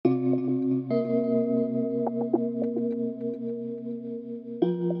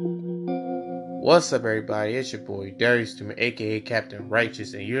What's up, everybody? It's your boy Darius Toomer, aka Captain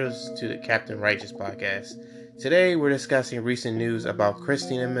Righteous, and you're listening to the Captain Righteous podcast. Today, we're discussing recent news about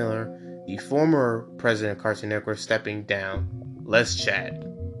Christina Miller, the former president of Cartoon Network, stepping down. Let's chat.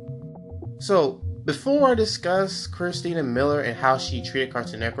 So, before I discuss Christina Miller and how she treated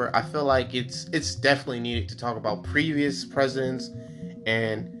Cartoon Network, I feel like it's definitely needed to talk about previous presidents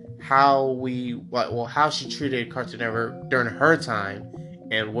and how how she treated Cartoon Network during her time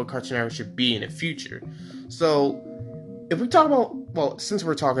and what Cartoon Network should be in the future. So, if we talk about, since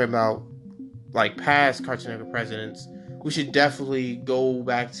we're talking about like past Cartoon Network presidents, we should definitely go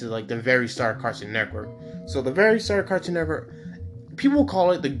back to like the very start of Cartoon Network. So, the very start of Cartoon Network, people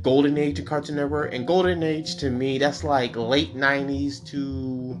call it the golden age of Cartoon Network, and golden age to me, that's like late 90s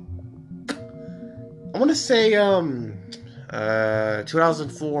to, I want to say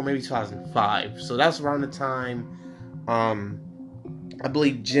 2004, maybe 2005. So that's around the time I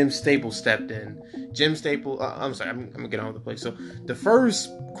believe Jim Staples stepped in. Jim Staples, I'm sorry, I'm gonna get all over the place. So the first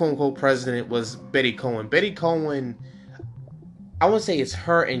quote unquote president was Betty Cohen. Betty Cohen, I would say it's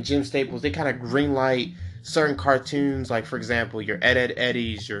her and Jim Staples. They kind of greenlight certain cartoons, like for example, your Ed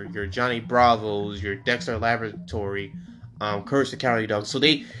Eddies, your Johnny Bravos, your Dexter Laboratory, Courage the Cowardly Dog. So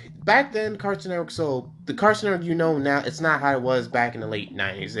they back then Cartoon Network. So the Cartoon Network you know now, it's not how it was back in the late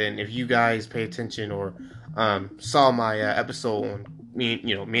 90s. And if you guys pay attention or saw my episode on me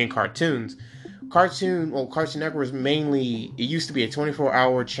and cartoons. Cartoon Network was mainly, it used to be a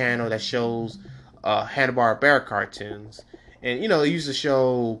 24-hour channel that shows Hanna-Barbera cartoons. And, it used to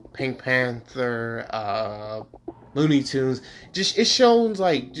show Pink Panther, Looney Tunes. It's showing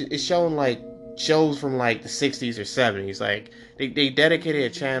shows from like the 60s or 70s. Like, they dedicated a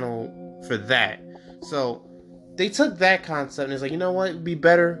channel for that. So, they took that concept and it's like, you know what, it'd be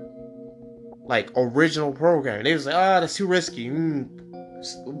better like original programming. They was like, that's too risky.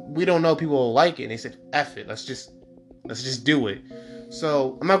 We don't know people will like it. And they said, F it, let's just do it.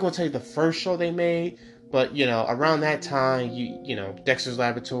 So I'm not gonna tell you the first show they made, but around that time, Dexter's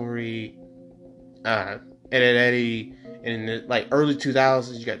Laboratory, Ed Eddie, in the like early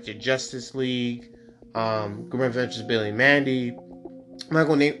 2000s, you got your Justice League, Grim Adventures of Billy and Mandy. I'm not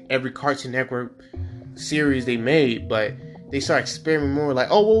gonna name every Cartoon Network series they made, but they start experimenting more.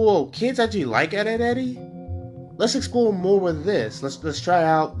 Like, whoa, kids actually like Ed Eddie. Let's explore more with this. Let's try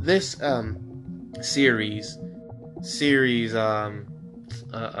out this series, that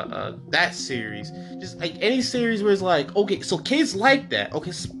series. Just like any series where it's like, okay, so kids like that.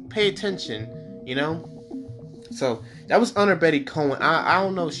 Okay, so pay attention. So that was under Betty Cohen. I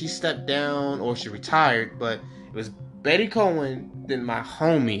don't know if she stepped down or she retired, but it was Betty Cohen, then my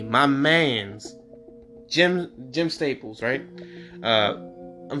homie, my man's Jim Staples, right?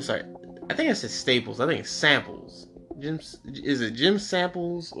 I'm sorry. I think I said Staples. I think it's Samples. Is it Jim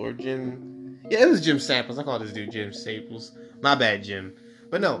Samples or Jim? Yeah, it was Jim Samples. I call this dude Jim Staples. My bad, Jim.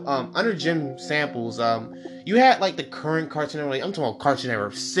 But no, under Jim Samples, you had like the current Cartoon Network. Like, I'm talking about Cartoon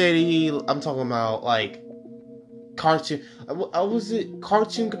Network City. I'm talking about like Cartoon. Was it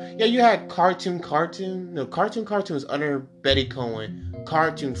Cartoon? Yeah, you had Cartoon. No, Cartoon was under Betty Cohen.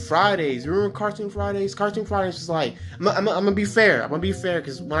 Cartoon Fridays. Remember Cartoon Fridays? Cartoon Fridays was like, I'm gonna be fair. I'm gonna be fair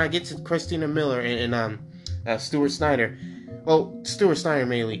because when I get to Christina Miller and Stuart Snyder, Stuart Snyder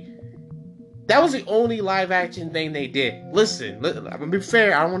mainly, that was the only live action thing they did. Listen, I'm gonna be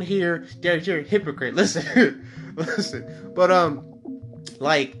fair. I don't want to hear Derek, you're a hypocrite. Listen, listen. But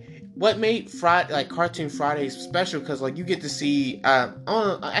like, what made Cartoon Fridays special? Because like you get to see, I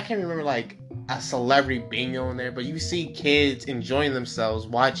can't remember like a celebrity bingo in there, but you see kids enjoying themselves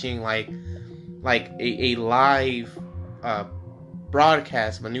watching like a live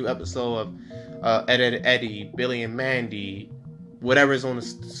broadcast of a new episode of Ed Eddie, Billy and Mandy, whatever's on the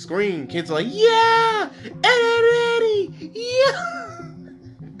screen. Kids are like, yeah, Ed Eddie,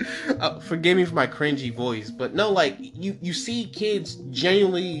 yeah. Forgive me for my cringy voice, but no, like you see kids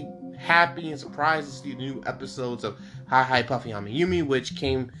genuinely happy and surprised to see the new episodes of Hi Hi Puffy Yumi, which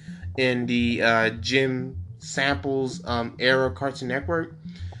came in the Jim Samples era Cartoon Network.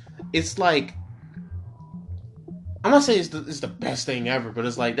 It's like, I'm not saying it's the best thing ever, but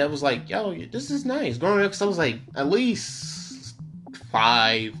it's like, that was like, yo, this is nice. Growing up, because I was like at least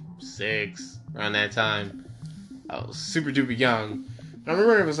 5, 6 around that time. I was super duper young. I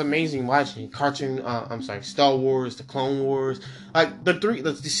remember it was amazing watching cartoon. Star Wars, the Clone Wars, like the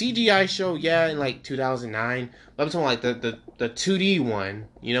CGI show, yeah, in like 2009. But I'm talking like the 2D one,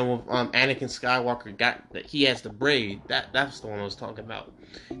 with Anakin Skywalker he has the braid. That's the one I was talking about.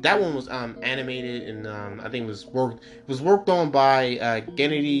 That one was animated and I think it was worked on by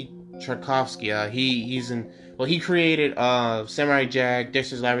Gennady Tarkovsky. He created Samurai Jack,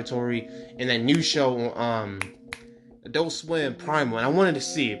 Dexter's Laboratory, and that new show Adult Swim Primal. And I wanted to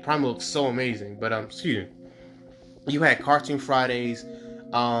see it. Primal looks so amazing. But excuse me. You had Cartoon Fridays.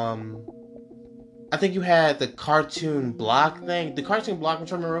 I think you had the Cartoon Block thing. The Cartoon Block, I'm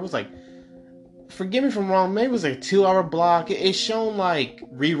trying to remember, it was like, forgive me if I'm wrong, maybe it was like a 2-hour block. It shown like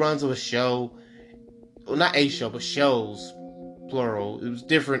reruns of a show. Well, not a show, but shows, plural. It was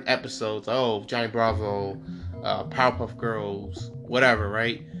different episodes. Oh, Johnny Bravo, Powerpuff Girls, whatever,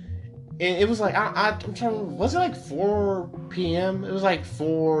 right? And it was like, I'm trying to remember, was it like 4 p.m.? It was like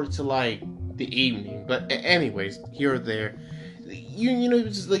 4 to like the evening. But anyways, here or there. You know, it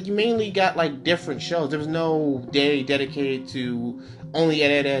was just like you mainly got like different shows. There was no day dedicated to only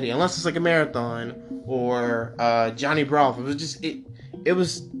Eddie, unless it's like a marathon or Johnny Bravo. It was just it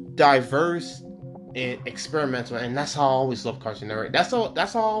was diverse and experimental, and that's how I always loved Cartoon Network. That's how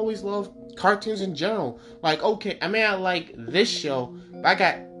I always loved cartoons in general. Like, okay, I may not like this show, but I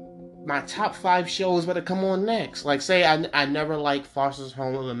got my top 5 shows better come on next. Like, say I never liked Foster's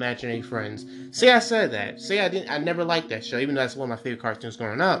Home of Imaginary Friends. Say I said that. Say I never liked that show, even though that's one of my favorite cartoons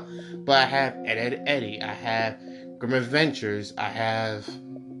growing up. But I have Eddie. I have Grim Adventures. I have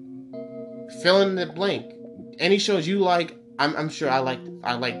fill in the blank. Any shows you like, I'm sure I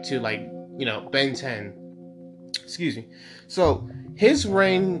like too. Like, you know, Ben 10. Excuse me. So his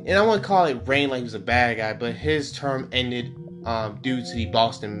reign, and I won't call it reign like he was a bad guy, but his term ended due to the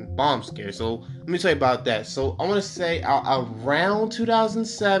Boston bomb scare. So let me tell you about that. So I want to say around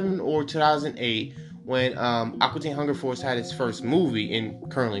 2007 or 2008, when Aqua Teen Hunger Force had its first movie, and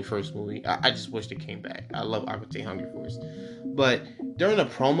currently first movie. I just wish it came back. I love Aqua Teen Hunger Force. But during the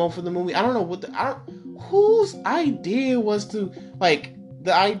promo for the movie, I don't know whose idea was to, like,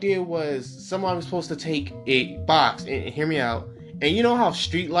 the idea was someone was supposed to take a box, and hear me out, and you know how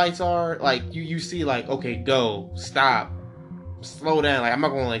street lights are? Like, you see, like, okay, go, stop, slow down. Like, I'm not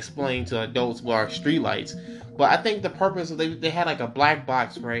going to explain to adults what are streetlights, but I think the purpose of they had like a black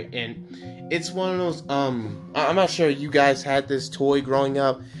box, right? And it's one of those I'm not sure you guys had this toy growing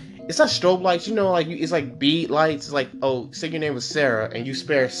up. It's not strobe lights, you know, like it's like bead lights. It's like, oh, say your name was Sarah and you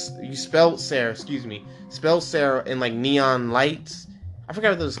spelled Sarah in like neon lights. I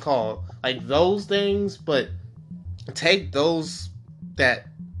forgot what it was called, like those things. But take that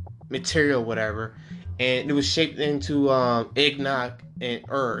material, whatever, and it was shaped into Eggnog and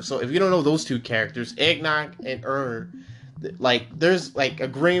So if you don't know those two characters, Eggnog and like there's like a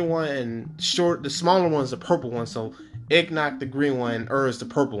green one and the smaller one's the purple one. So Eggnog the green one, and is the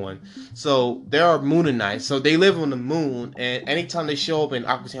purple one. So they are Moonanites. So they live on the moon, and anytime they show up in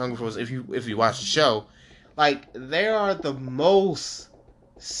Aqua Teen Hunger Force, if you watch the show, like they are the most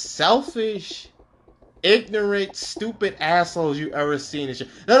selfish, ignorant, stupid assholes you ever seen in show.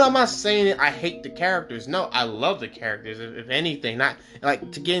 No, I'm not saying it. I hate the characters. No, I love the characters. If anything, not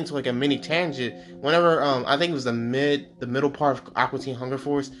like to get into like a mini tangent. Whenever I think it was the middle part of Aqua Teen Hunger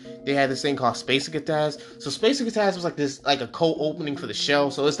Force, they had this thing called Space Gataz. So Space Gataz was like this, like a co-opening for the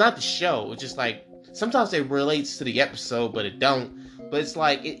show. So it's not the show. It's just like sometimes it relates to the episode, but it don't. But it's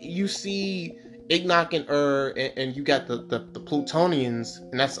like you see Ignak and you got the Plutonians,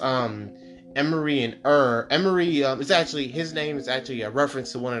 and that's Emery and Emery is actually, his name is actually a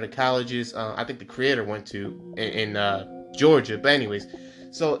reference to one of the colleges I think the creator went to in Georgia. But anyways,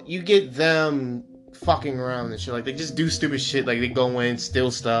 so you get them fucking around and shit. Like, they just do stupid shit. Like, they go in,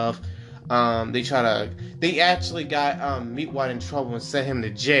 steal stuff. They actually got Meatwad in trouble and sent him to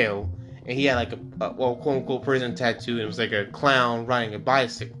jail. And he had like a quote unquote prison tattoo, and it was like a clown riding a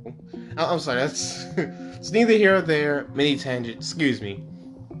bicycle. I'm sorry, that's it's neither here or there. Mini tangent, excuse me.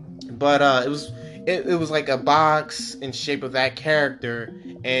 But it was like a box in shape of that character,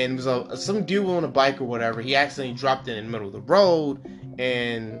 and it was some dude on a bike or whatever. He accidentally dropped it in the middle of the road,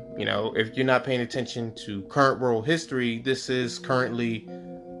 and you know, if you're not paying attention to current world history, this is currently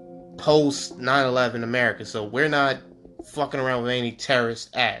post 9/11 America, so we're not fucking around with any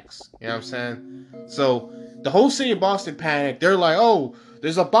terrorist acts. You know what I'm saying? So the whole city of Boston panicked. They're like, "Oh,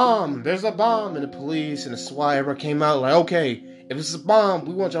 there's a bomb! There's a bomb!" And the police and the SWAT ever came out like, "Okay, if it's a bomb,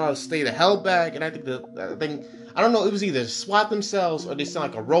 we want y'all to stay the hell back." And I think I don't know, it was either SWAT themselves or they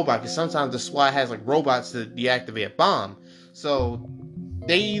sound like a robot, because sometimes the SWAT has like robots to deactivate a bomb. So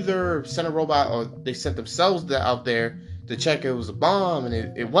they either sent a robot or they sent themselves out there to check if it was a bomb,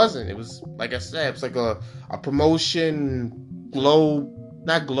 and it wasn't. It was, like I said, it was like a promotion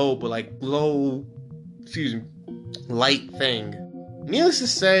light thing. Needless to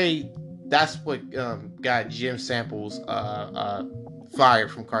say, that's what got Jim Samples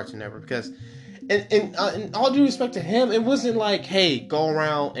fired from Cartoon Network, because and all due respect to him, it wasn't like, hey, go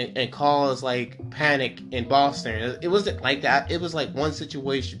around and cause like panic in Boston. It wasn't like that. It was like one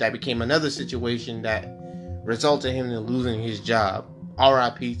situation that became another situation that resulted in him in losing his job.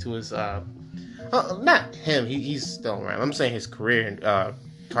 R.I.P. to his not him. He's still around. I'm saying his career in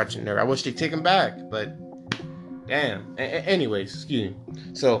Cartoon Network. I wish they'd take him back, but damn. Anyways, excuse me.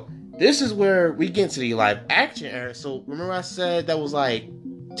 So this is where we get into the live action era. So remember I said that was like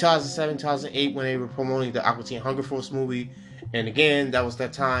 2007, 2008 when they were promoting the Aqua Teen Hunger Force movie, and again that was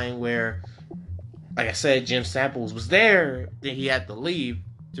that time where, like I said, Jim Samples was there. Then he had to leave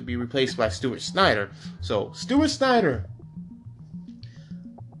to be replaced by Stuart Snyder. So Stuart Snyder,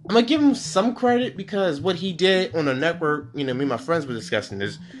 I'm gonna give him some credit because what he did on the network, me and my friends were discussing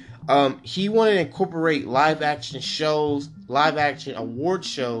this. He wanted to incorporate live action shows, live action award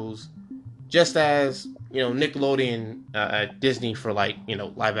shows, just as Nickelodeon, Disney for like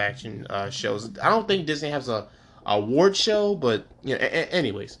live action shows. I don't think Disney has a award show, but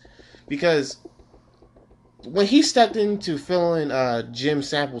anyways, because when he stepped into filling Jim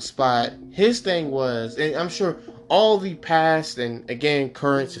Sample's spot, his thing was, and I'm sure all the past and again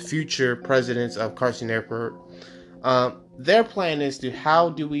current to future presidents of Cartoon Network, their plan is to how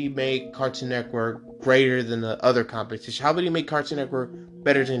do we make Cartoon Network greater than the other competition? How do we make Cartoon Network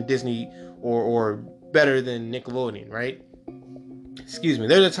better than Disney or better than Nickelodeon, right? Excuse me,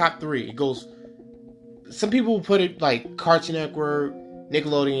 they're the top three. It goes. Some people put it like Cartoon Network,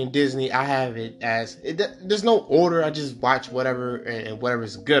 Nickelodeon, Disney. I have it as there's no order. I just watch whatever and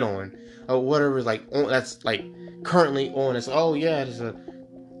whatever's good on, or whatever is like on, that's like currently on. It's there's a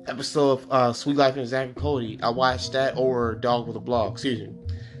episode of Sweet Life and Zack and Cody. I watched that, or Dog with a Blog. Excuse me.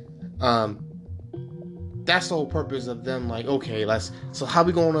 That's the whole purpose of them. Like, okay, so how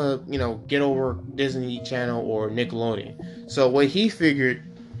we gonna get over Disney Channel or Nickelodeon? So what he figured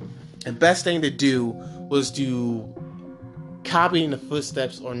the best thing to do was to copy in the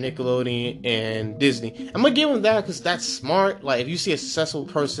footsteps on Nickelodeon and Disney. I'm gonna give him that because that's smart. Like if you see a successful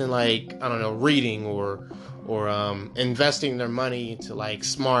person like I don't know reading or investing their money into like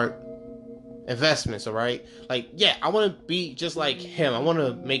smart investments, alright? Like yeah, I want to be just like him. I want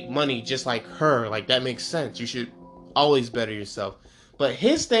to make money just like her. Like that makes sense. You should always better yourself. But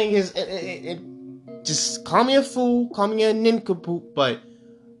his thing is, just call me a fool, call me a nincompoop, but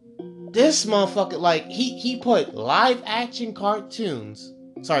this motherfucker, like, he put live action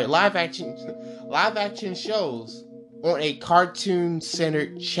shows on a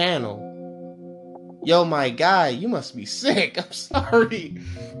cartoon-centered channel. Yo, my guy, you must be sick. I'm sorry.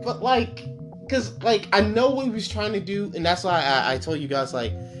 But, like, because, like, I know what he was trying to do, and that's why I told you guys,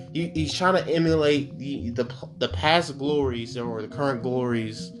 like, he's trying to emulate the past glories or the current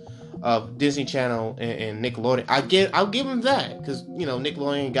glories of Disney Channel and Nickelodeon. I'll give him that because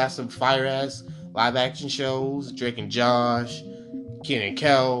Nickelodeon got some fire ass live action shows, Drake and Josh, Kenan and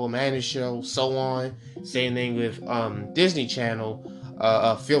Kel, Amanda Show, so on. Same thing with Disney Channel,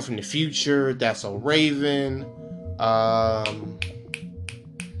 Phil from the Future, That's So Raven,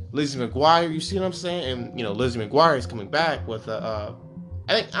 Lizzie McGuire. You see what I'm saying? And Lizzie McGuire is coming back with I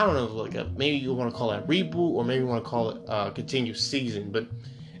don't know, like maybe you want to call it a reboot or maybe you want to call it a continued season, but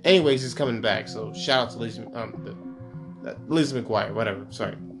anyways, it's coming back, so shout out to Lizzie McGuire, whatever,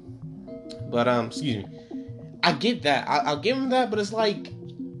 sorry. But, excuse me. I get that. I'll give him that, but it's like,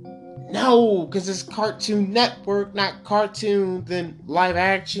 no, because it's Cartoon Network, not cartoon, then live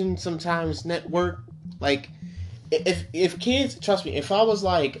action, sometimes network. Like, if kids, trust me, if I was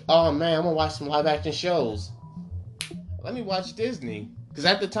like, oh man, I'm gonna watch some live action shows, let me watch Disney. Because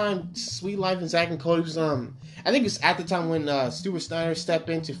at the time, Sweet Life and Zack and Cody was, I think it's at the time when Stuart Snyder stepped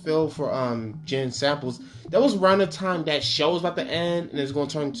in to fill for Jim Samples. That was around the time that show was about to end, and it was going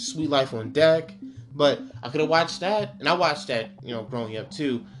to turn to Sweet Life on Deck. But I could have watched that, and I watched that, growing up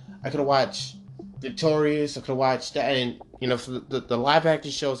too. I could have watched Victorious, I could have watched that, and, for the live action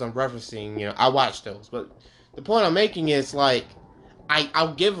shows I'm referencing, I watched those. But the point I'm making is, like,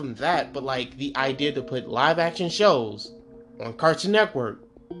 I'll give them that, but, like, the idea to put live action shows on Cartoon Network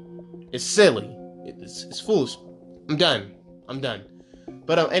is silly. It's foolish. I'm done.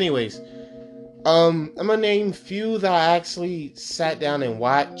 But anyways, I'm gonna name few that I actually sat down and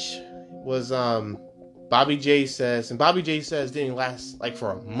watched. Was Bobby J Says, and Bobby J Says didn't last like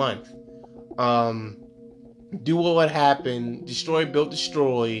for a month. Do What Happened, Destroy Built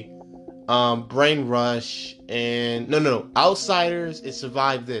Destroy, Brain Rush, and no, Outsiders. It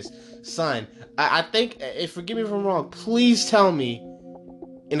Survived This. Son, I think, forgive me if I'm wrong, please tell me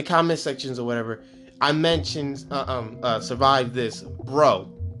in the comment sections or whatever, I mentioned Survive This.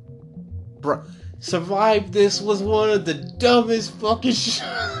 Bro. Survive This was one of the dumbest fucking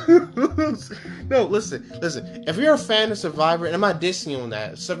shows. No, listen. If you're a fan of Survivor, and I'm not dissing you on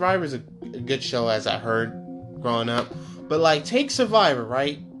that, Survivor is a good show, as I heard growing up. But like, take Survivor,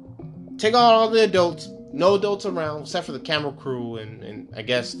 right? Take out all the adults, no adults around except for the camera crew and I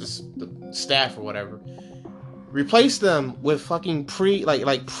guess the staff or whatever. Replace them with fucking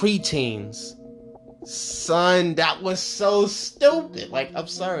preteens. Son, that was so stupid. Like, I'm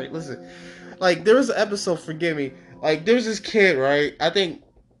sorry, listen. Like, there was an episode, forgive me. Like, there's this kid, right? I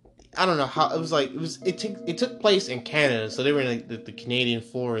don't know how it was. Like, it took place in Canada, so they were in like, the Canadian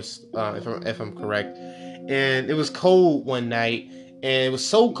forest, if I'm correct. And it was cold one night, and it was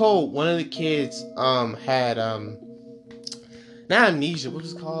so cold. One of the kids had not amnesia. What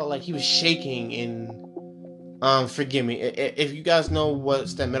was it called? Like, he was shaking and forgive me if you guys know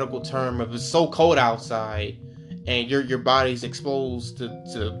what's that medical term. If it's so cold outside and your body's exposed to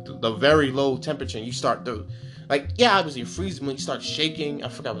the very low temperature, and you start to obviously freezing when you start shaking. I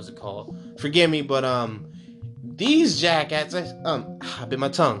forgot what's it called. Forgive me, but these jackasses, I bit my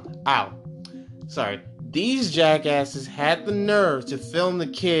tongue. Ow. Sorry. These jackasses had the nerve to film the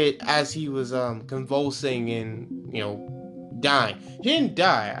kid as he was convulsing and dying. He didn't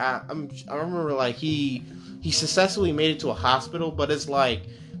die. I remember like he successfully made it to a hospital, but it's like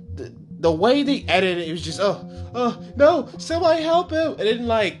the way they edited it was just no, somebody help him, and then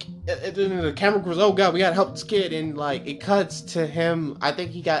then the camera goes, oh god, we gotta help this kid, and like it cuts to him. I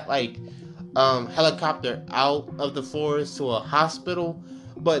think he got helicopter out of the forest to a hospital,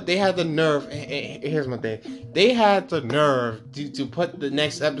 but they had the nerve. Here's my thing: they had the nerve to put the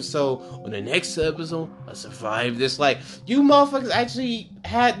next episode on the next episode. I survived this. Like, you motherfuckers actually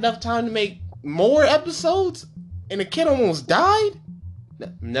had enough time to make more episodes, and the kid almost died.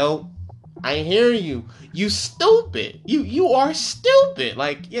 No. I ain't hearing you. You stupid. You are stupid.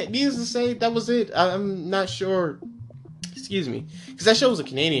 Like, yeah, needless to say, that was it. I'm not sure. Excuse me, because that show was a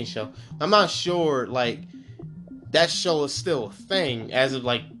Canadian show. I'm not sure. Like, that show is still a thing as of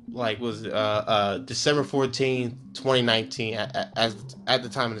was December 14th, 2019, at the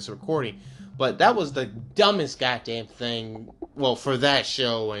time of this recording. But that was the dumbest goddamn thing. Well, for that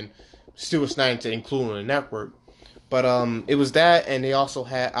show and Stuart Snyder to include on the network. But it was that, and they also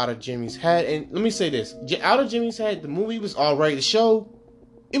had Out of Jimmy's Head. And let me say this: Out of Jimmy's Head, the movie was alright. The show,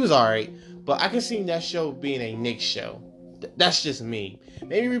 it was alright. But I can see that show being a Nick show. That's just me.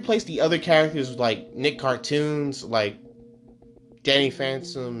 Maybe replace the other characters with like Nick cartoons, like Danny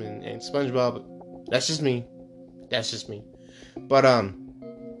Phantom and SpongeBob. That's just me. But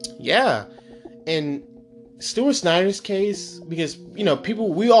yeah, and Stuart Snyder's case, because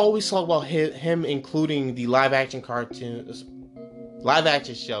we always talk about him including the live action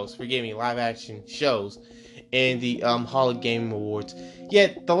shows in the Hall of Game Awards.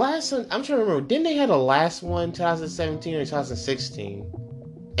 Yet the last one, I'm trying to remember, didn't they have the last one 2017 or 2016?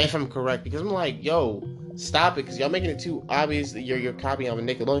 If I'm correct, because I'm like, yo, stop it, because y'all making it too obvious that you're copying of a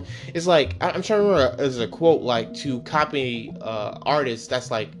Nickelodeon. It's like, I'm trying to remember, there's a quote like, to copy artists,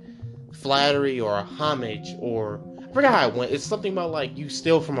 that's like flattery or a homage, or I forgot how it went. It's something about like, you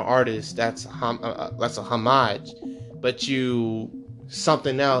steal from an artist, that's a homage, but you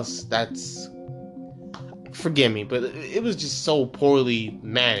something else that's, forgive me, but it was just so poorly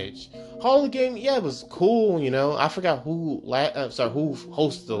managed. Hall of Game, yeah, it was cool, I forgot who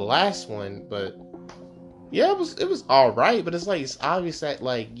hosted the last one, but yeah, it was all right. But it's like, it's obvious that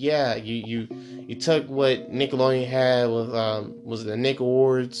like, yeah, you took what Nickelodeon had with was it the Nick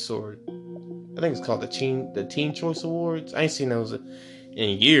Awards, or I think it's called the Teen Choice Awards. I ain't seen those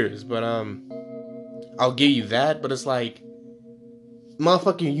in years, but I'll give you that. But it's like,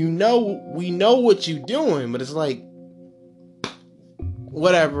 motherfucker, we know what you doing, but it's like,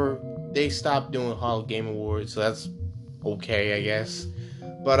 whatever. They stopped doing Hall of Game Awards, so that's okay, I guess.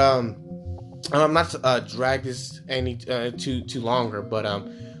 But I'm not to drag this any too longer, but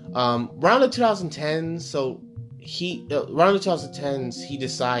around the 2010s, around the 2010s, he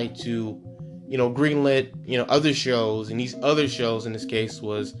decided to greenlit other shows, and these other shows in this case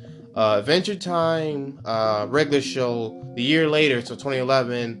was Adventure Time, regular show. The year later, so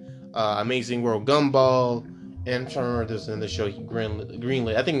 2011, Amazing World Gumball. And I'm trying to remember, there's another show he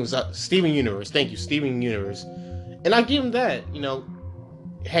greenlit. I think it was Steven Universe. Thank you, Steven Universe. And I give him that.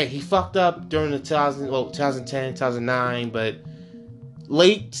 Hey, he fucked up during the 2010, 2009, but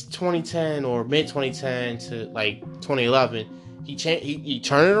late 2010 or mid 2010 to like 2011, he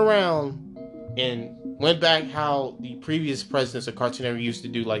turned it around and went back how the previous presidents of Cartoon Network used to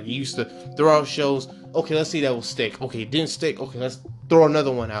do. Like, he used to throw out shows. Okay, let's see that will stick. Okay, it didn't stick. Okay, let's throw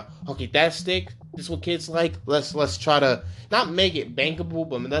another one out. Okay, that stick. This is what kids like. Let's try to not make it bankable,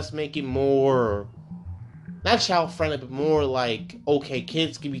 but let's make it more not child friendly, but more like, okay,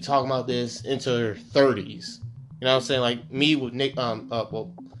 kids can be talking about this into their 30s. You know what I'm saying? Like me with Nick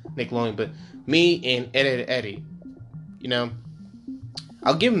Loing, but me and Eddie. You know,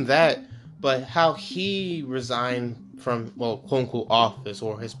 I'll give him that. But how he resigned from, well, quote unquote office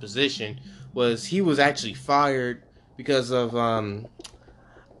or his position was he was actually fired because of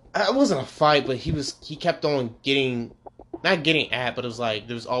it wasn't a fight, but he kept on getting not getting at, but it was like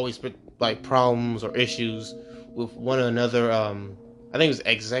there was always like problems or issues with one another. I think it was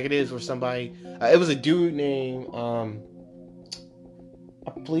executives or somebody. It was a dude named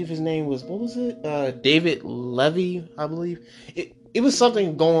I believe his name was, what was it? David Levy, I believe. It was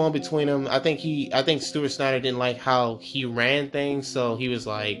something going on between them. I think Stuart Snyder didn't like how he ran things, so he was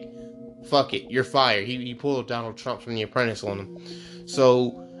like, "Fuck it, you're fired." He pulled Donald Trump from The Apprentice on him.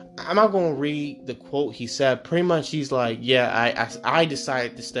 So I'm not gonna read the quote he said. Pretty much, he's like, "Yeah, I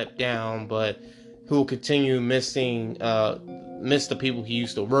decided to step down, but he will continue miss the people he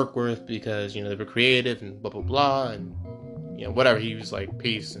used to work with because they were creative and blah blah blah and whatever." He was like,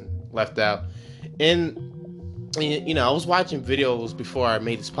 peace, and left out. And I was watching videos before I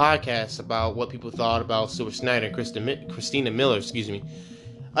made this podcast about what people thought about Stuart Snyder and Christina Miller, excuse me.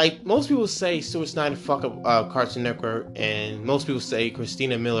 Like, most people say Stuart Snyder fucked up Cartoon Network, and most people say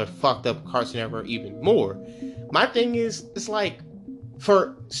Christina Miller fucked up Cartoon Network even more. My thing is, it's like,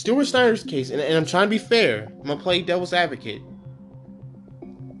 for Stuart Snyder's case, and I'm trying to be fair, I'm gonna play devil's advocate.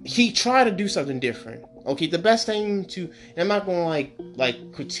 He tried to do something different. Okay, the best thing to, and I'm not gonna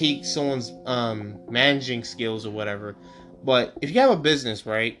like critique someone's managing skills or whatever, but if you have a business,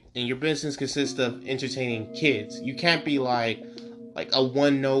 right, and your business consists of entertaining kids, you can't be like a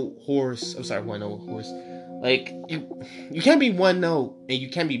one-note horse. I'm sorry, one-note horse. Like you can't be one note and you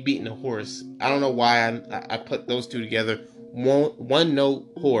can't be beating a horse. I don't know why I put those two together. One-note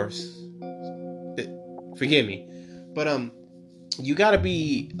horse. Forgive me, but you gotta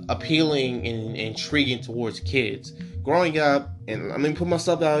be appealing and intriguing towards kids. Growing up, and let me put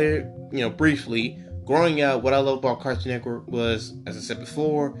myself out here, briefly. Growing up, what I love about Cartoon Network was, as I said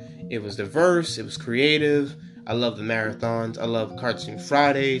before, it was diverse, it was creative. I love the marathons. I love Cartoon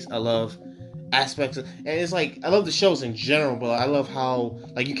Fridays. I love aspects of, and it's like, I love the shows in general, but I love how,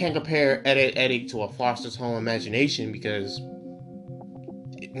 like, you can't compare Eddie to a Foster's Home Imagination, because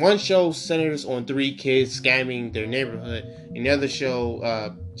one show centers on three kids scamming their neighborhood, and the other show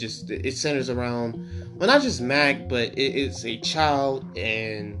it centers around, well, not just Mac, but it's a child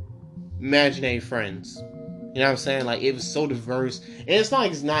and imaginary friends. You know what I'm saying? Like, it was so diverse, and it's not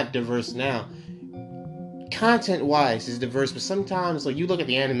like it's not diverse now. Content wise, it's diverse, but sometimes, like, you look at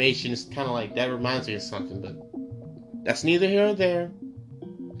the animation, it's kind of like that reminds me of something, but that's neither here or there.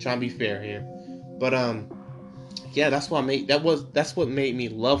 I'm trying to be fair here, but yeah, that's what made me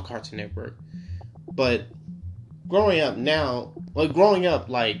love Cartoon Network. But growing up,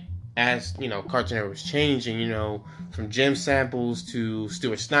 as Cartoon Network was changing, from Jim Samples to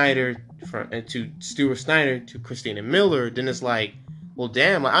Stuart Snyder, to Christina Miller, then it's like, well,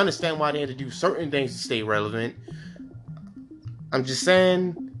 damn, I understand why they had to do certain things to stay relevant. I'm just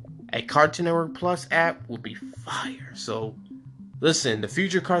saying, a Cartoon Network Plus app would be fire. So, listen, the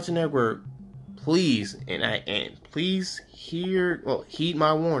future Cartoon Network, please, and please heed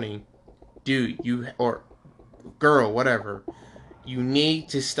my warning, dude, or girl, whatever. You need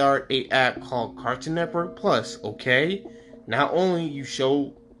to start a app called Cartoon Network Plus, okay? Not only you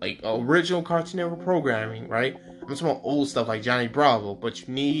show like original Cartoon Network programming, right? I'm talking about old stuff like Johnny Bravo, but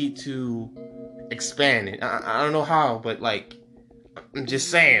you need to expand it. I don't know how, but like, I'm just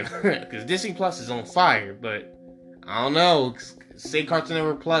saying, because Disney Plus is on fire, but I don't know. Say Cartoon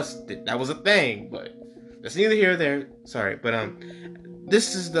Network Plus, that was a thing, but that's neither here or there. Sorry, but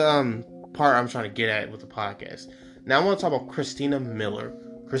this is the part I'm trying to get at with the podcast. Now I want to talk about Christina Miller.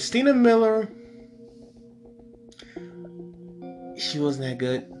 Christina Miller, she wasn't that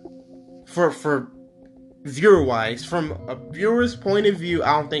good. For viewer wise, from a viewer's point of view,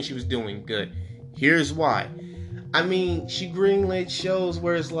 I don't think she was doing good. Here's why. I mean, she greenlit shows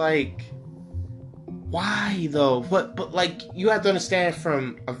where it's like, why though? But like, you have to understand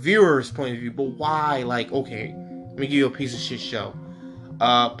from a viewer's point of view. But why? Like, okay, let me give you a piece of shit show.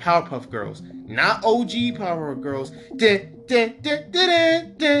 Powerpuff Girls, not OG Powerpuff Girls.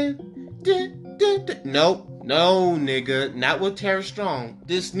 Nope, no, nigga, not with Tara Strong.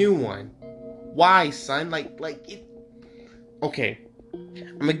 This new one. Why, son? Like it. Okay,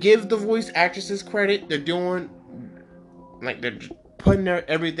 I'm gonna give the voice actresses credit. They're doing, like, they're putting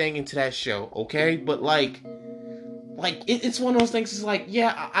everything into that show, okay? But like, like it's one of those things. It's like,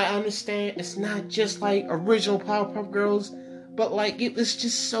 yeah, I understand. It's not just like original Powerpuff Girls, but like it was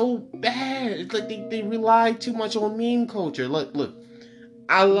just so bad. It's like they rely too much on meme culture. Look,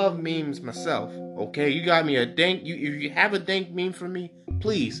 I love memes myself. Okay, you got me a dank. If you have a dank meme for me,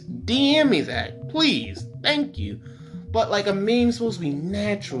 please DM me that, please. Thank you. But like a meme's supposed to be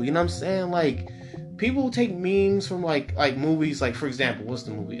natural. You know what I'm saying? Like people take memes from like movies. Like for example, what's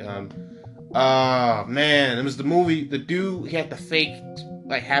the movie? Man, it was the movie. The dude, he had the fake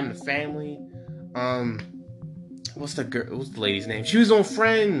like having a family. What's the lady's name? She was on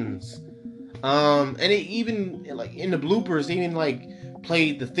Friends. And it even like in the bloopers, they even like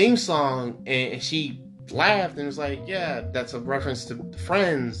played the theme song, and she laughed and was like, "Yeah, that's a reference to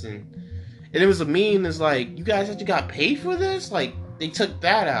Friends." And it was a meme. It's like, you guys actually got paid for this? Like they took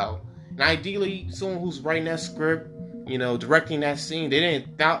that out. And ideally, someone who's writing that script, directing that scene, they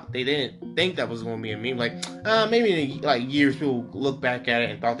didn't think that was going to be a meme. Like, maybe in like years people look back at it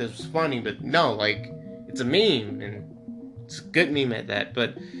and thought this was funny, but no, like it's a meme, and it's a good meme at that.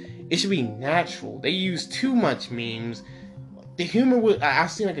 But it should be natural. They use too much memes. The humor was,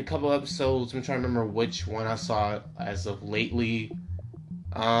 I've seen like a couple episodes. I'm trying to remember which one I saw as of lately.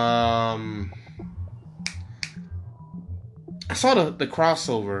 I saw the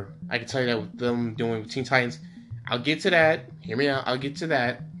crossover. I can tell you that with them doing Teen Titans. I'll get to that. Hear me out. I'll get to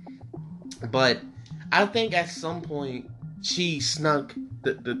that. But I think at some point she snuck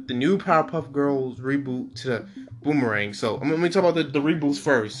the new Powerpuff Girls reboot to Boomerang. So I'm going to talk about the reboots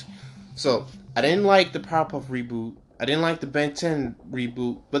first. So I didn't like the Powerpuff reboot. I didn't like the Ben 10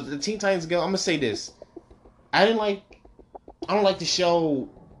 reboot. But the Teen Titans Go, I'm going to say this. I don't like the show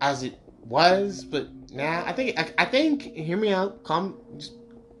as it was, but now I think hear me out. Just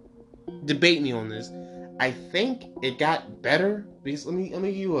debate me on this. I think it got better because let me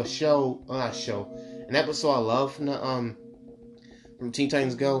give you an episode I love from Teen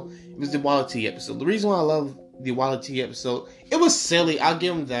Titans Go. It was the Walla T episode. The reason why I love the Walla T episode, it was silly. I'll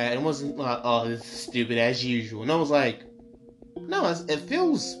give them that. It wasn't like, oh, this is stupid as usual. And I was like, no, it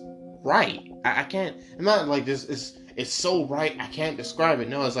feels right. I can't. I'm not like this. It's so right. I can't describe it.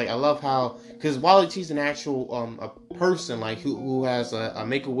 No, it's like I love how, because Walla T's an actual a person like who has a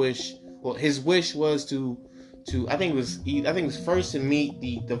Make-A-Wish. Well, his wish was to I think it was first to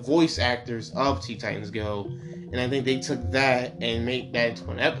meet the voice actors of Teen Titans Go, and I think they took that and made that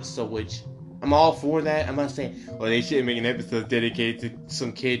into an episode, which I'm all for that. I'm not saying, well, they shouldn't make an episode dedicated to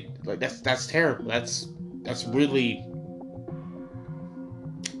some kid. Like that's terrible. That's really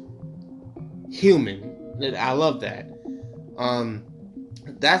human. I love that.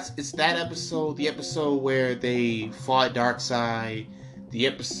 It's that episode, the episode where they fought Darkseid, the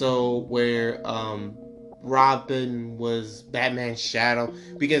episode where Robin was Batman's shadow.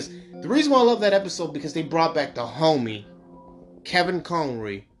 Because the reason why I love that episode, because they brought back the homie Kevin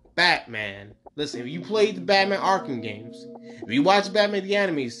Conroy, Batman. Listen, if you played the Batman Arkham games, if you watch Batman the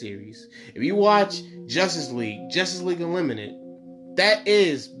Animated Series, if you watch Justice League Unlimited, that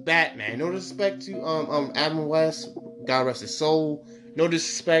is Batman. No disrespect to Adam West, God rest his soul. No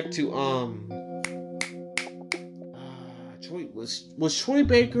disrespect to Troy was Troy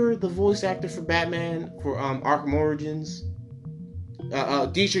Baker the voice actor for Batman for Arkham Origins?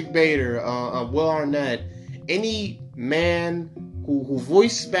 Dietrich Bader, Will Arnett, any man who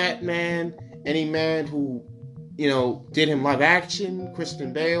voiced Batman, any man who did him live action,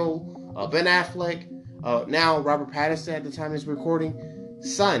 Christian Bale, Ben Affleck, now Robert Pattinson at the time he's recording,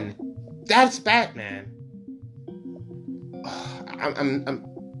 son, that's Batman.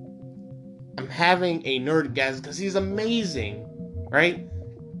 I'm having a nerd gas because he's amazing, right?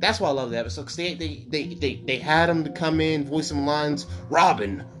 That's why I love that episode, because they had him to come in, voice some lines.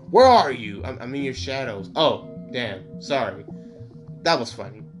 Robin, where are you? I'm in your shadows. Oh, damn, sorry. That was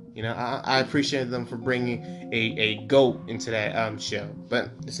funny. I appreciate them for bringing a goat into that show,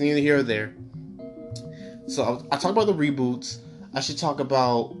 but it's neither here or there. So I talk about the reboots. I should talk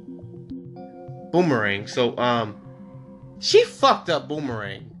about Boomerang. So she fucked up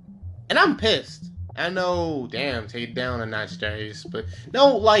Boomerang. And I'm pissed. I know, damn, take it down a notch, Darius. But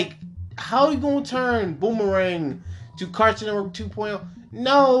no, like, how are you gonna turn Boomerang to Cartoon Network 2.0?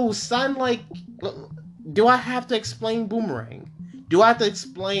 No, son, like, do I have to explain Boomerang? Do I have to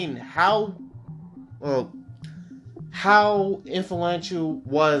explain how influential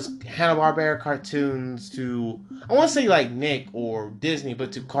was Hanna-Barbera cartoons to, I want to say like Nick or Disney,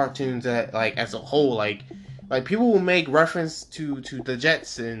 but to cartoons that, like, as a whole, like people will make reference to the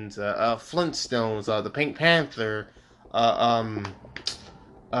Jetsons, Flintstones, the Pink Panther, Hong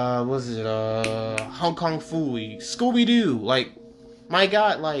Kong Phooey, Scooby-Doo. Like, my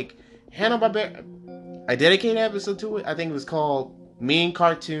God, like, Hanna-Barbera, a dedicated episode to it. I think it was called Mean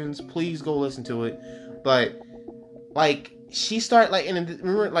Cartoons. Please go listen to it. But like she started like, and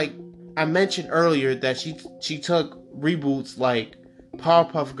remember like I mentioned earlier that she took reboots like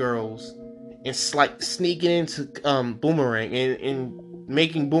Powerpuff Girls and like sneaking into Boomerang and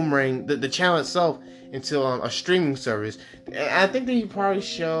making Boomerang the channel itself into a streaming service. And I think they probably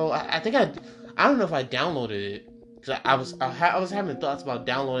show. I don't know if I downloaded it because I was having thoughts about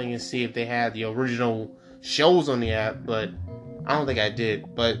downloading and see if they had the original shows on the app, but I don't think I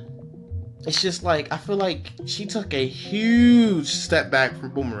did. But it's just like I feel like she took a huge step back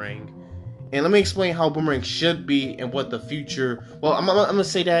from Boomerang. And let me explain how Boomerang should be and what the future. Well, I'm gonna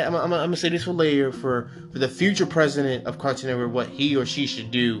say that. I'm gonna say this for later for the future president of Cartoon Network, what he or she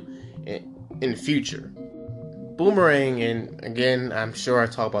should do in the future. Boomerang, and again, I'm sure I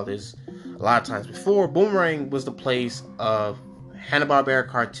talked about this a lot of times before. Boomerang was the place of Hanna-Barbera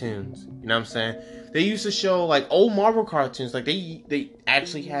cartoons. You know what I'm saying? They used to show like old Marvel cartoons. Like they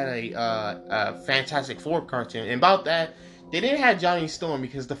actually had a Fantastic Four cartoon, and about that, they didn't have Johnny Storm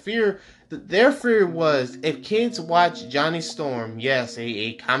because their fear was if kids watch Johnny Storm, yes,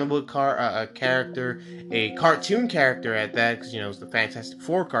 a comic book character, a cartoon character at that, because it's the Fantastic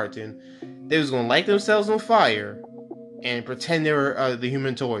Four cartoon, they was gonna light themselves on fire and pretend they were the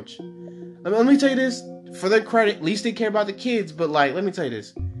Human Torch. Let me tell you this, for their credit, at least they care about the kids. But like, let me tell you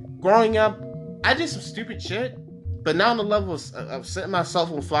this, growing up, I did some stupid shit, but not on the level of setting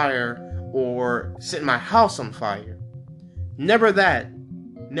myself on fire or setting my house on fire. Never that.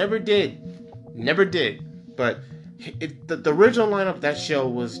 Never did. But the original lineup of that show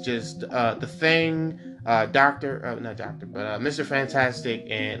was just The Thing, Mr. Fantastic,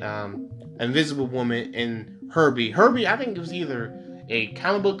 and Invisible Woman, and Herbie. Herbie, I think it was either a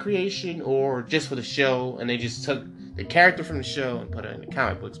comic book creation or just for the show, and they just took the character from the show and put it in the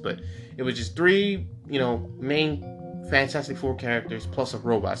comic books. But it was just three, main Fantastic Four characters plus a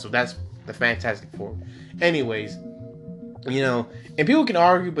robot. So that's the Fantastic Four. Anyways, and people can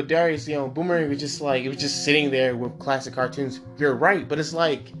argue, but Darius, Boomerang was just like, it was just sitting there with classic cartoons. You're right, but it's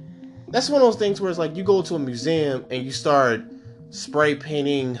like, that's one of those things where it's like, you go to a museum and you start spray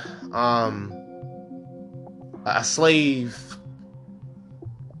painting a slave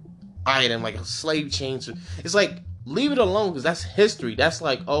item, like a slave chain. It's like, leave it alone, because that's history. That's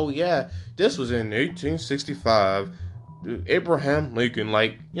like, oh yeah, this was in 1865. Abraham Lincoln,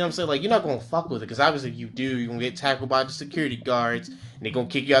 like, what I'm saying? Like, you're not gonna fuck with it, because obviously if you do, you're gonna get tackled by the security guards, and they're gonna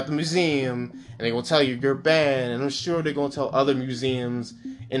kick you out the museum, and they're gonna tell you you're banned, and I'm sure they're gonna tell other museums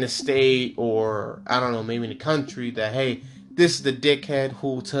in the state, or, I don't know, maybe in the country, that, hey, this is the dickhead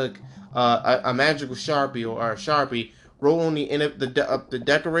who took a magical Sharpie, or a Sharpie, wrote on the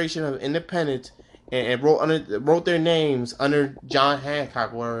Declaration of Independence, and wrote their names under John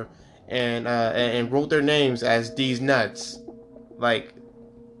Hancock, whatever, and wrote their names as these nuts. Like,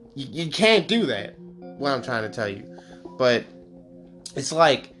 you can't do that. What I'm trying to tell you, but it's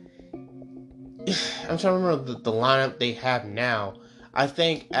like, I'm trying to remember the lineup they have now. I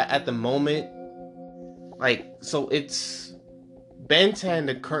think at the moment, like, so it's Ben 10,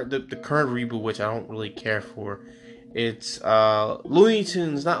 the current reboot, which I don't really care for. It's Looney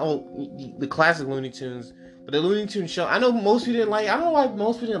Tunes, not all the classic Looney Tunes, but the Looney Tunes show. I know most people didn't like. I don't know why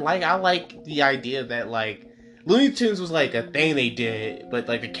most people didn't like. I like the idea that like Looney Tunes was like a thing they did, but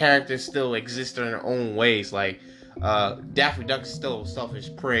like the characters still existed in their own ways. Like Daffy Duck's still a selfish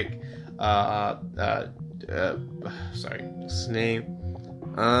prick. Sorry, what's his name?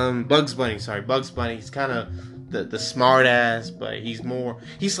 Bugs Bunny. Sorry, Bugs Bunny. He's kind of the smart ass, but he's more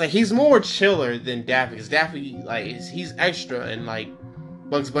chiller than Daffy, because Daffy, like, he's extra, and like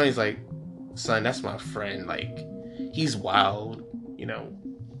Bugs Bunny's like, son, that's my friend, like, he's wild,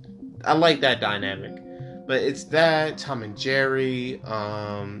 I like that dynamic. But it's that, Tom and Jerry,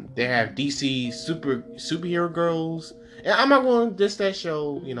 they have DC superhero girls, and I'm not going to diss that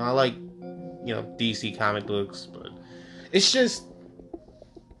show, I like DC comic books, but it's just,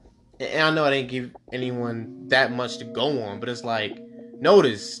 and I know I didn't give anyone that much to go on, but it's like,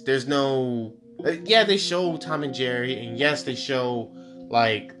 notice, there's no, yeah, they show Tom and Jerry, and yes, they show,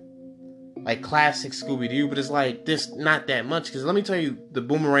 like classic Scooby-Doo, but it's like, there's not that much, because let me tell you, the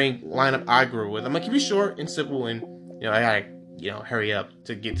Boomerang lineup I grew with, I'm going to keep it short and simple, and, I gotta, hurry up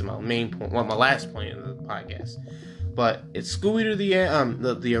to get to my main point, my last point of the podcast. But it's Scooby-Doo,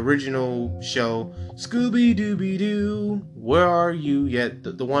 the original show, Scooby-Dooby-Doo, Where Are You? Yeah,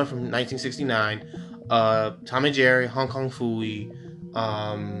 the one from 1969, Tom and Jerry, Hong Kong Phooey,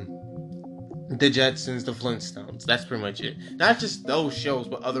 the Jetsons, the Flintstones. That's pretty much it. Not just those shows,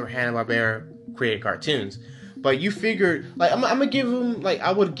 but other Hanna-Barbera created cartoons. But you figured, like, I'm gonna give him, like,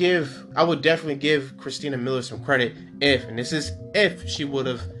 I would definitely give Christina Miller some credit if, and this is if she would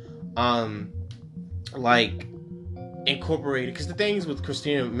have, like, incorporated, because the things with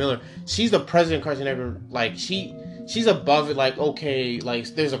Christina Miller, she's the president of Cartoon Network, like, she's above it, like, okay, like,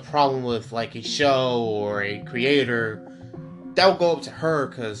 there's a problem with, like, a show or a creator, that will go up to her,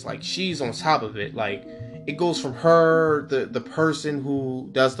 because, like, she's on top of it, like, it goes from her, the person who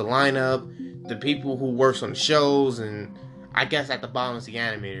does the lineup, the people who works on the shows, and I guess at the bottom is the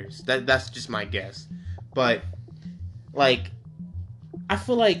animators. That's just my guess. But, like, I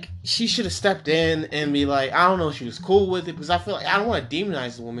feel like she should have stepped in and be like, I don't know if she was cool with it, because I feel like I don't want to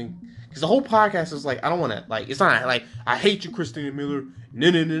demonize the woman, because the whole podcast is like, I don't want to, like, it's not like, I hate you, Christina Miller, no,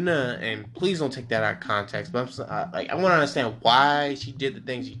 and please don't take that out of context, but I want to understand why she did the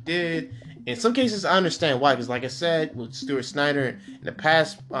things she did. In some cases, I understand why, because like I said, with Stuart Snyder and the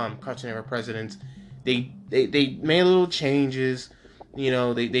past Cartoon Network presidents, they made little changes, you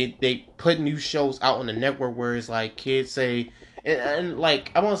know, they put new shows out on the network where it's like kids say, and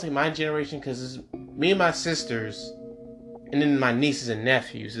like, I want to say my generation, because it's me and my sisters, and then my nieces and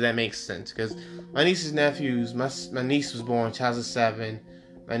nephews, if that makes sense, because my nieces and nephews, my niece was born in 2007,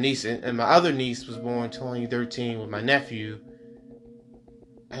 my niece and my other niece was born in 2013 with my nephew.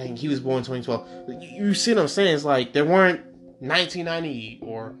 I think he was born in 2012. You see what I'm saying? It's like there weren't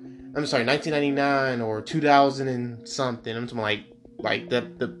 1999 or 2000 and something. I'm talking like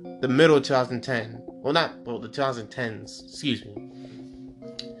the middle of 2010. Well, the 2010s. Excuse me.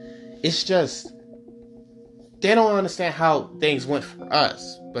 It's just they don't understand how things went for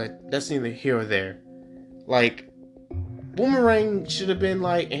us, but that's neither here or there. Like, Boomerang should have been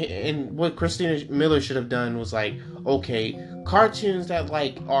like, and what Christina Miller should have done was like, okay, cartoons that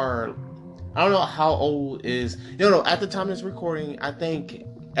like are, I don't know how old is, no, at the time of this recording, I think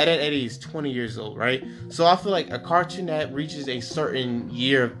Ed, Edd n Eddy is 20 years old, right? So I feel like a cartoon that reaches a certain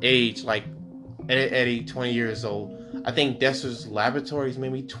year of age, like Ed, Edd n Eddy, 20 years old, I think Dexter's Laboratory is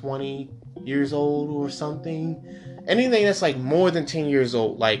maybe 20 years old or something. Anything that's like more than 10 years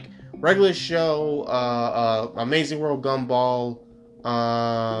old, like regular show, Amazing World Gumball,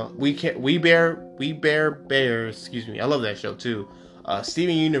 We Bear Bears, excuse me, I love that show too.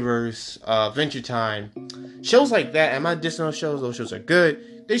 Steven Universe, Adventure Time, shows like that. Am I dissing those shows? Those shows are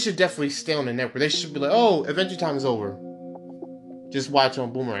good. They should definitely stay on the network. They should be like, oh, Adventure Time is over, just watch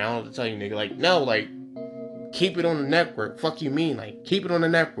on Boomerang. I don't have to tell you, nigga. Like, no, like, keep it on the network. Fuck you mean? Like, keep it on the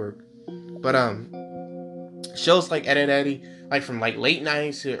network. But shows like Ed, Edd n Eddy, like from like late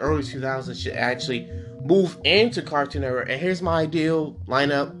 90s to early 2000s, should actually move into Cartoon Network. And here's my ideal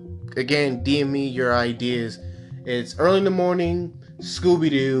lineup. Again, DM me your ideas. It's early in the morning,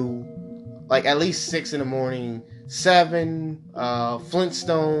 Scooby-Doo, like at least 6 in the morning, 7,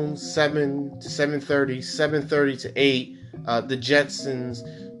 Flintstones, 7 to 7:30, 7:30 to 8, the Jetsons,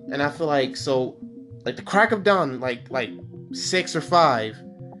 and I feel like, so, like the crack of dawn, like 6 or 5,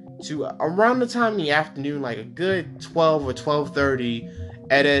 to around the time in the afternoon, like a good 12 or 12:30,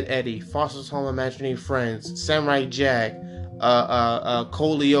 Ed, Edd n Eddy, Foster's Home Imaginary Friends, Samurai Jack,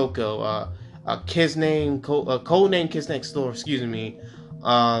 Cole Lyoko, Codename Kids Next Door, excuse me.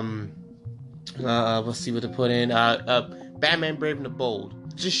 Let's see what to put in. Batman Brave and the Bold.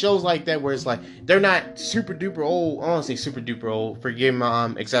 Just shows like that where it's like, they're not super duper old. I don't want to say super duper old, forgive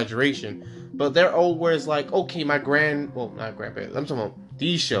my exaggeration. But they're old where it's like, okay, not grandparents, I'm talking about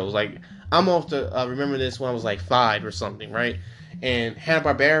these shows. Like, I'm off to remember this when I was like 5 or something, right? And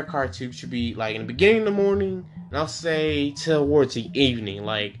Hanna-Barbera cartoons should be like in the beginning of the morning, and I'll say towards the evening.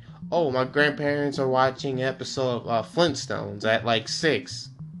 Like, oh, my grandparents are watching an episode of Flintstones at like 6.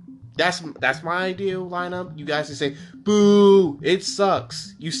 That's my ideal lineup. You guys can say, boo, it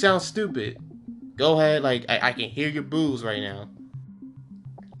sucks, you sound stupid. Go ahead, like, I can hear your boos right now.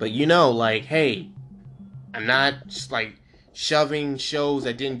 But you know, like, hey, I'm not just like shoving shows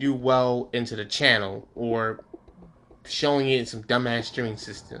that didn't do well into the channel or showing it in some dumbass streaming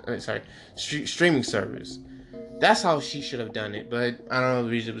service. That's how she should have done it. But I don't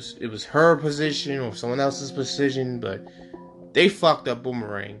know if it was her position or someone else's position, but they fucked up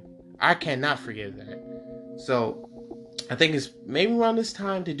Boomerang. I cannot forgive that. So I think it's maybe around this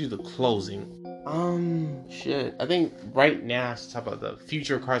time to do the closing. Shit. I think right now let's talk about the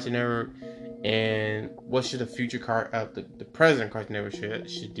future Cartoon Network and what should the future the present Cartoon Network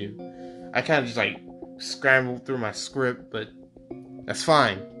should do. I kind of just like scrambled through my script, but that's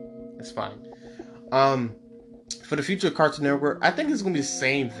fine. That's fine. For the future Cartoon Network, I think it's gonna be the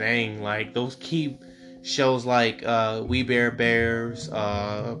same thing. Like those key shows like We Bear Bears,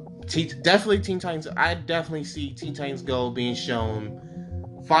 definitely Teen Titans. I definitely see Teen Titans Go being shown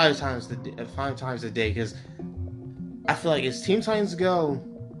 5 times a day, because I feel like it's Teen Titans Go.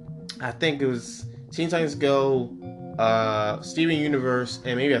 I think it was Teen Titans Go, Steven Universe,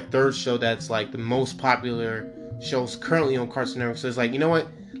 and maybe a third show that's like the most popular shows currently on Cartoon Network. So it's like, you know what?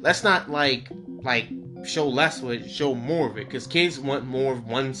 Let's not like show less of it, show more of it, because kids want more of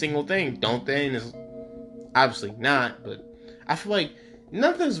one single thing, don't they? And it's obviously not, but I feel like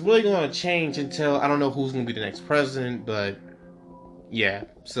nothing's really going to change until I don't know who's going to be the next president, but yeah.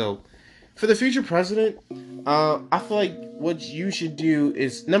 So for the future president, I feel like what you should do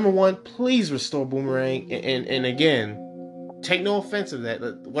is, number one, please restore Boomerang, and again, take no offense of that.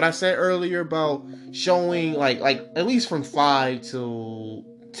 What I said earlier about showing like at least from 5 to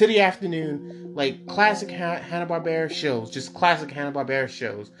the afternoon, like classic Hanna-Barbera shows, just classic Hanna-Barbera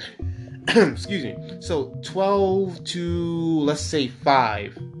shows. Excuse me. So 12 to, let's say,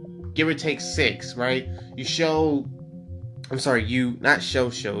 5, give or take 6, right? You show, I'm sorry, you not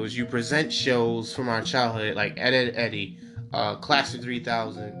show shows, you present shows from our childhood, like Ed, Eddie, Classic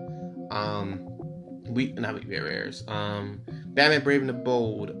 3000, Batman Brave and the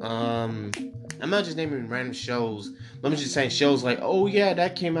Bold, I'm not just naming random shows, I'm just saying shows like, oh yeah,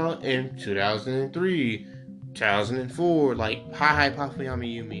 that came out in 2003, 2004, like Hi Papa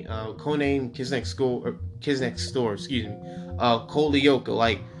Yami Yumi, Codename Kids Next Door, excuse me, Code Lyoko,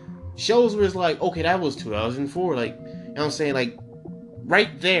 like shows where it's like, okay, that was 2004, like, you know what I'm saying, like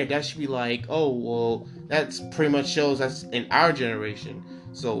right there, that should be like, oh well, that's pretty much shows that's in our generation.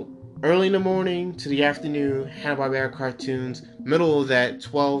 So early in the morning to the afternoon, Hanna-Barbera cartoons, middle of that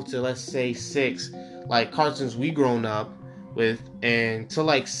 12 to, let's say, 6, like cartoons we grown up with, and to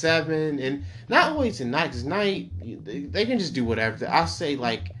like 7, and not always to night, because night they can just do whatever. I'll say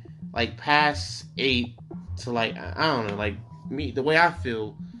like past 8 to like, I don't know, like me, the way I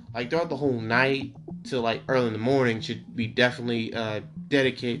feel, like throughout the whole night to like early in the morning should be definitely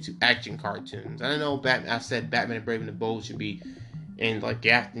dedicated to action cartoons. I know I said Batman and Brave and the Bold should be in like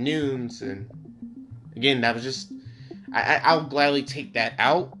the afternoons, and again, that was just, I'll gladly take that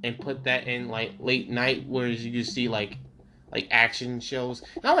out and put that in like late night, where you can see like action shows,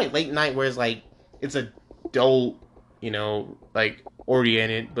 not like late night where it's like it's adult, you know, like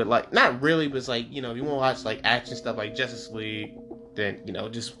oriented, but like not really, but it's like, you know, if you want to watch like action stuff like Justice League, then, you know,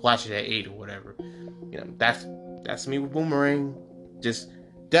 just watch it at 8 or whatever. You know, that's me with Boomerang. Just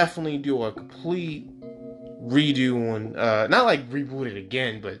definitely do a complete redo on, not like reboot it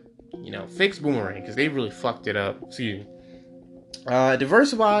again, but, you know, fix Boomerang, because they really fucked it up. Excuse me.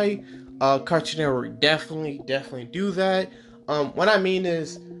 Diversify Cartoon Network, definitely do that. What I mean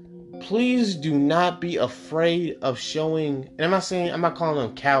is, please do not be afraid of showing, and I'm not calling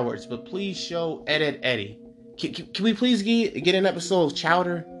them cowards, but please show Ed, Eddie. Can we please get an episode of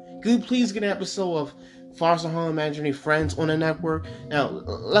Chowder? Can we please get an episode of Foster Home Imaginary Friends on the network? Now,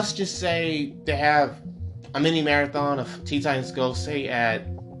 let's just say they have a mini marathon of Teen Titans Go, say at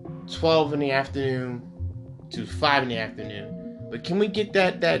 12 in the afternoon to 5 in the afternoon. But can we get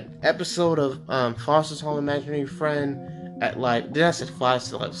that episode of Foster's Home Imaginary Friend at like, did I say 5?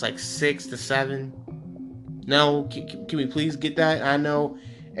 So it's like 6 to 7? No, can we please get that? I know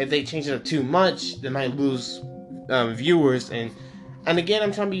if they change it up too much, they might lose viewers, and again,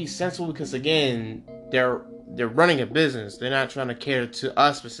 I'm trying to be sensible, because again, they're running a business. They're not trying to cater to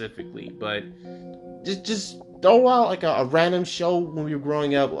us specifically, but just throw out like a random show when we were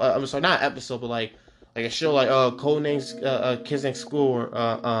growing up. I'm sorry, not episode, but like a show like Codenames Kids Next Door,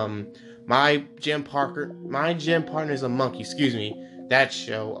 My Gym Partner is a Monkey. Excuse me, that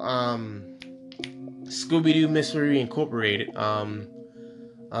show. Scooby-Doo Mystery Incorporated.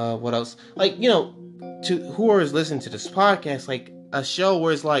 What else? Like, you know, to whoever's listening to this podcast, like a show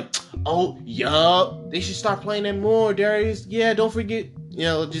where it's like, oh, yup, they should start playing it more, Darius. Yeah, don't forget, you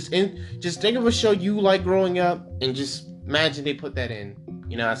know, just think of a show you like growing up, and just imagine they put that in,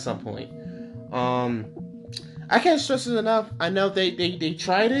 you know, at some point. I can't stress it enough. I know they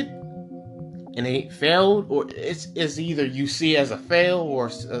tried it and they failed, or it's either you see it as a fail or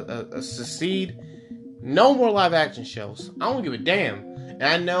a succeed. No more live action shows. I don't give a damn. And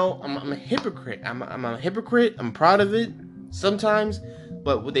I know I'm a hypocrite. I'm a hypocrite. I'm proud of it sometimes.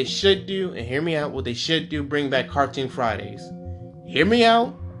 But what they should do, and hear me out, what they should do, bring back Cartoon Fridays. Hear me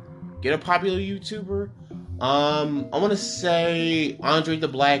out. Get a popular YouTuber. I want to say Andre the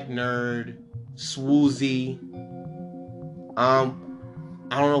Black Nerd, Swoozy. I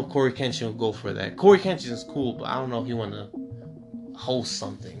don't know if Corey Kenshin will go for that. Corey Kenshin is cool, but I don't know if he want to host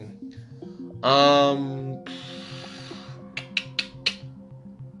something.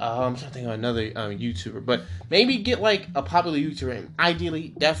 I'm trying to think of another YouTuber, but maybe get like a popular YouTuber, and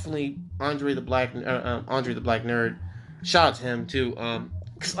ideally, definitely Andre the Black Nerd. Shout out to him too.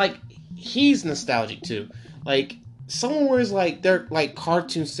 Cause like he's nostalgic too. Like someone where it's like they're like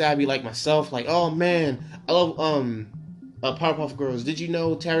cartoon savvy like myself, like, oh man, I love Powerpuff Girls. Did you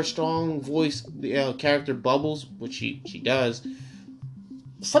know Tara Strong voiced the character Bubbles, which she does,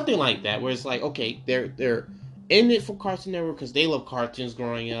 something like that, where it's like, okay, they're in it for Cartoon Network because they love cartoons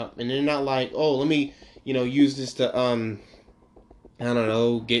growing up, and they're not like, oh, let me use this to I don't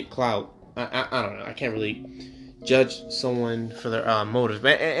know, get clout. I don't know. I can't really judge someone for their motives,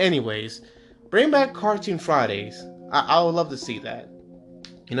 but anyways, bring back Cartoon Fridays. I would love to see that.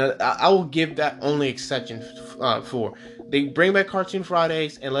 I will give that only exception for they bring back Cartoon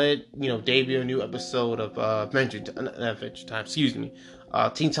Fridays and let it, debut a new episode of Adventure Time. Excuse me,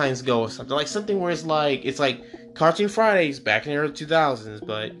 Teen Titans Go or something, like something where it's like Cartoon Fridays back in the early 2000s,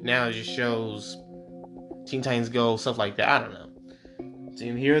 but now it just shows Teen Titans Go, stuff like that. I don't know.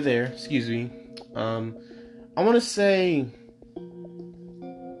 Same here or there. Excuse me. I want to say.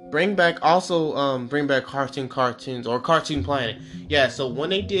 Bring back cartoons or Cartoon Planet. Yeah, so when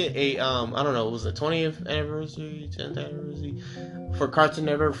they did a I don't know, was it 20th anniversary, 10th anniversary for Cartoon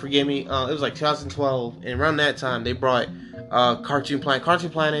Network, forgive me. It was like 2012, and around that time they brought Cartoon Planet. Cartoon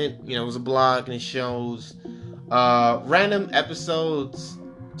Planet, was a blog and it shows random episodes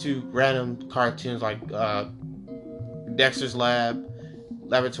to random cartoons like Dexter's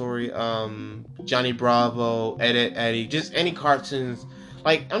Laboratory, Johnny Bravo, Eddie, just any cartoons.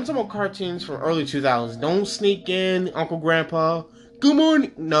 Like, I'm talking about cartoons from early 2000s. Don't sneak in, Uncle Grandpa. Good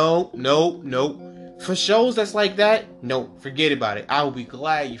morning. No. For shows that's like that, no, forget about it. I will be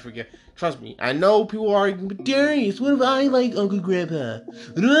glad you forget. Trust me, I know people are arguing, but Darius, what if I like Uncle Grandpa?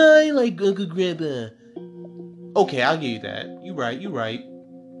 What if I like Uncle Grandpa? Okay, I'll give you that. You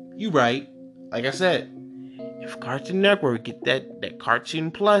right. Like I said, if Cartoon Network get that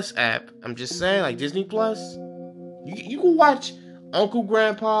Cartoon Plus app, I'm just saying, like Disney Plus, you can watch Uncle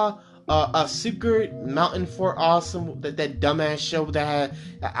Grandpa, a Secret Mountain Fort Awesome, that dumbass show that had.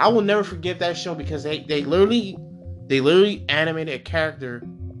 I will never forget that show because they literally animated a character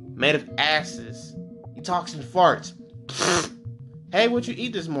made of asses. He talks and farts. Hey, what you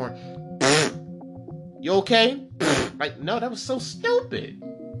eat this morning? You okay? Like, no, that was so stupid.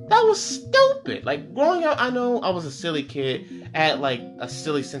 Like, growing up, I know I was a silly kid, I had like a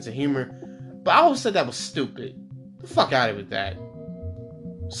silly sense of humor, but I always said that was stupid. The fuck out of it with that.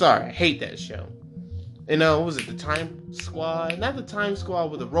 Sorry, I hate that show. And what was it, the Time Squad? Not the Time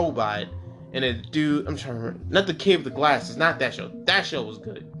Squad with a robot and a dude. I'm trying to remember. Not the kid with the glasses. Not that show. That show was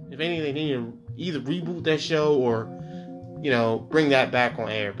good. If anything, they need to either reboot that show or, bring that back on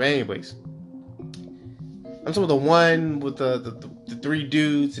air. But anyways, I'm talking about the one with the three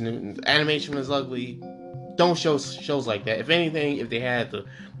dudes and the animation was ugly. Don't show shows like that. If anything, if they had the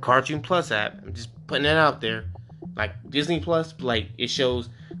Cartoon Plus app, I'm just putting that out there. Like Disney Plus, like it shows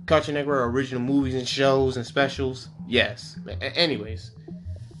Cartoon Network original movies and shows and specials. Yes. Anyways,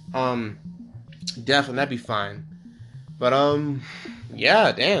 definitely that'd be fine. But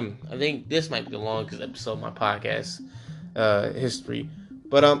yeah, damn. I think this might be the longest episode of my podcast history.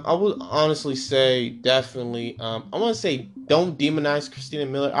 But I would honestly say definitely. I want to say don't demonize Christina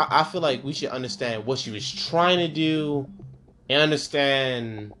Miller. I feel like we should understand what she was trying to do and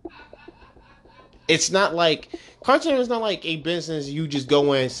understand. It's not like Cartoon is not like a business you just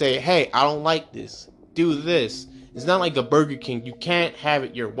go in and say, hey, I don't like this. Do this. It's not like a Burger King. You can't have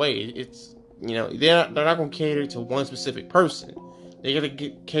it your way. It's, they're not going to cater to one specific person. They're going to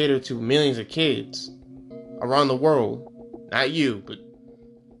cater to millions of kids around the world. Not you, but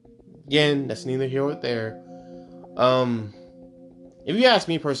again, that's neither here nor there. If you ask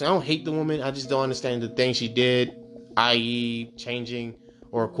me personally, I don't hate the woman. I just don't understand the things she did, i.e. changing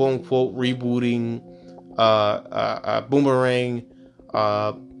or quote-unquote rebooting Boomerang,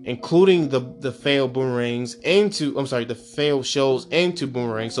 including the failed Boomerangs the failed shows into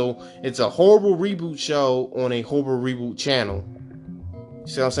Boomerang. So it's a horrible reboot show on a horrible reboot channel.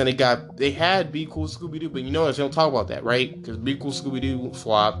 See what I'm saying? They had Be Cool Scooby-Doo, but they don't talk about that, right? Because Be Cool Scooby-Doo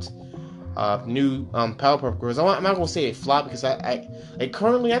flopped. New Powerpuff Girls. I'm not gonna say it flopped because I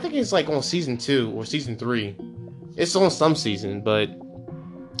currently I think it's like on season 2 or season 3. It's on some season, but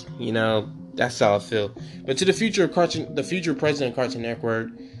that's how I feel. But to the future president of Cartoon Network,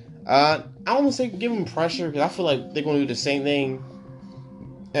 I don't want to say give him pressure because I feel like they're going to do the same thing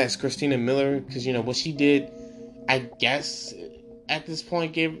as Christina Miller because what she did, I guess at this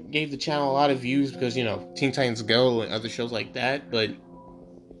point gave the channel a lot of views because Teen Titans Go and other shows like that. But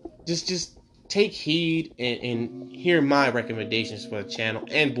just take heed and hear my recommendations for the channel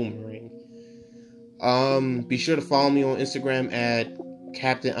and Boomerang. Be sure to follow me on Instagram at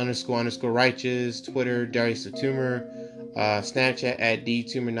Captain __ Righteous, Twitter, Darius the Tumor, Snapchat at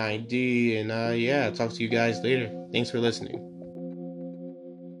DTumer9D, and yeah, I'll talk to you guys later. Thanks for listening.